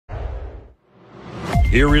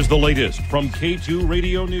Here is the latest from K2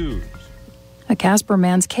 Radio News. A Casper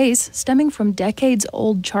man's case, stemming from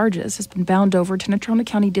decades-old charges, has been bound over to Natrona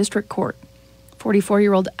County District Court.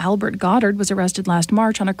 44-year-old Albert Goddard was arrested last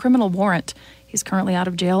March on a criminal warrant. He's currently out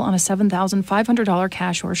of jail on a $7,500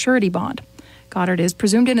 cash or surety bond. Goddard is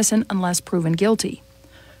presumed innocent unless proven guilty.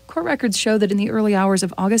 Court records show that in the early hours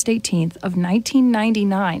of August 18th of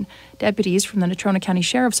 1999, deputies from the Natrona County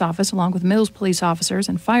Sheriff's Office, along with Mills police officers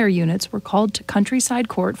and fire units, were called to Countryside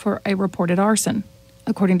Court for a reported arson.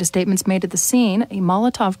 According to statements made at the scene, a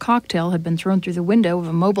Molotov cocktail had been thrown through the window of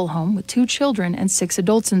a mobile home with 2 children and 6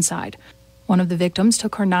 adults inside. One of the victims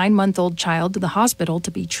took her 9-month-old child to the hospital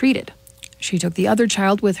to be treated. She took the other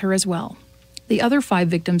child with her as well. The other 5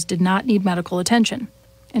 victims did not need medical attention.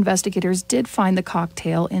 Investigators did find the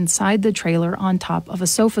cocktail inside the trailer on top of a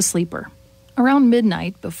sofa sleeper. Around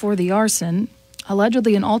midnight, before the arson,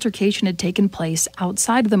 allegedly an altercation had taken place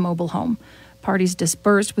outside of the mobile home. Parties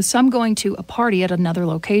dispersed, with some going to a party at another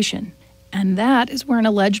location. And that is where an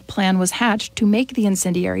alleged plan was hatched to make the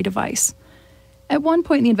incendiary device. At one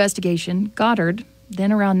point in the investigation, Goddard,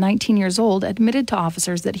 then around 19 years old, admitted to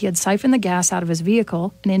officers that he had siphoned the gas out of his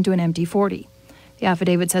vehicle and into an empty 40. The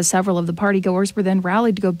affidavit says several of the partygoers were then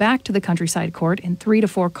rallied to go back to the Countryside Court in 3 to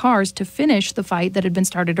 4 cars to finish the fight that had been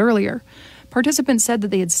started earlier. Participants said that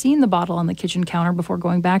they had seen the bottle on the kitchen counter before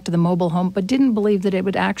going back to the mobile home, but didn't believe that it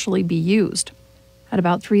would actually be used. At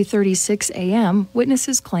about 3:36 a.m.,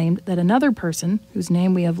 witnesses claimed that another person, whose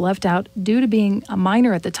name we have left out due to being a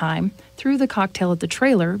minor at the time, threw the cocktail at the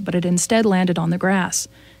trailer, but it instead landed on the grass.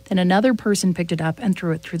 Then another person picked it up and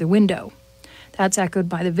threw it through the window. That's echoed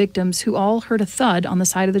by the victims, who all heard a thud on the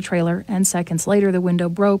side of the trailer, and seconds later the window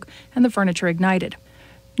broke and the furniture ignited.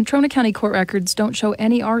 Natrona County court records don't show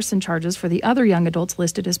any arson charges for the other young adults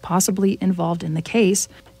listed as possibly involved in the case,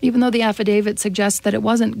 even though the affidavit suggests that it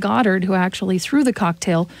wasn't Goddard who actually threw the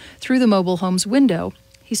cocktail through the mobile home's window.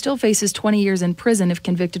 He still faces 20 years in prison if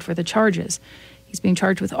convicted for the charges. He's being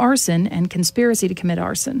charged with arson and conspiracy to commit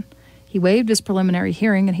arson. He waived his preliminary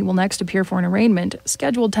hearing, and he will next appear for an arraignment,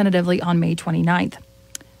 scheduled tentatively on May 29th.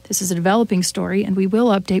 This is a developing story, and we will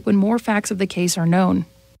update when more facts of the case are known.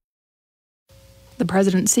 The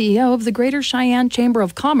president and CEO of the Greater Cheyenne Chamber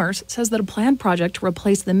of Commerce says that a planned project to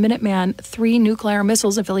replace the Minuteman III nuclear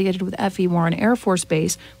missiles affiliated with F.E. Warren Air Force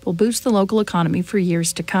Base will boost the local economy for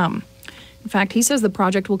years to come. In fact, he says the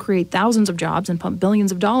project will create thousands of jobs and pump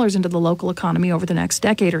billions of dollars into the local economy over the next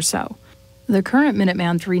decade or so. The current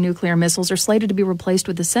Minuteman III nuclear missiles are slated to be replaced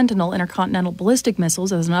with the Sentinel intercontinental ballistic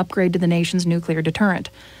missiles as an upgrade to the nation's nuclear deterrent.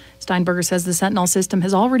 Steinberger says the Sentinel system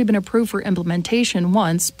has already been approved for implementation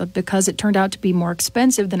once, but because it turned out to be more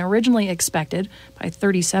expensive than originally expected by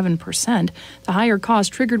 37%, the higher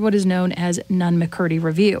cost triggered what is known as Nunn-McCurdy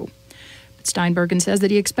review. But Steinberger says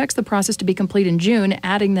that he expects the process to be complete in June,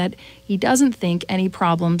 adding that he doesn't think any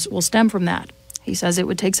problems will stem from that. He says it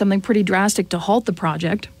would take something pretty drastic to halt the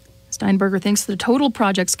project. Steinberger thinks the total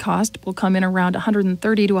project's cost will come in around $130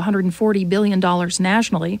 to $140 billion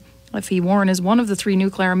nationally. F.E. Warren is one of the 3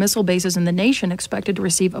 nuclear missile bases in the nation expected to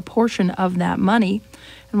receive a portion of that money.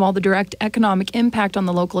 And while the direct economic impact on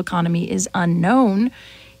the local economy is unknown,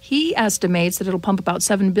 he estimates that it'll pump about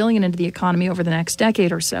 $7 billion into the economy over the next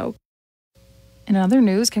decade or so. In other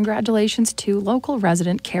news, congratulations to local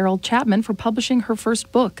resident Carol Chapman for publishing her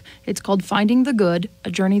first book. It's called Finding the Good, A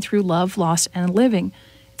Journey Through Love, Loss, and Living.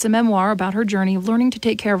 It's a memoir about her journey of learning to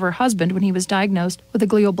take care of her husband when he was diagnosed with a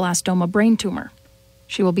glioblastoma brain tumor.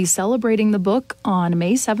 She will be celebrating the book on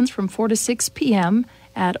May 7th from 4 to 6 p.m.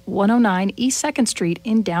 at 109 East 2nd Street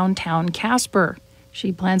in downtown Casper.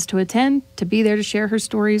 She plans to attend to be there to share her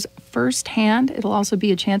stories firsthand. It'll also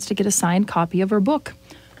be a chance to get a signed copy of her book.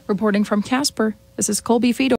 Reporting from Casper, this is Colby Fido.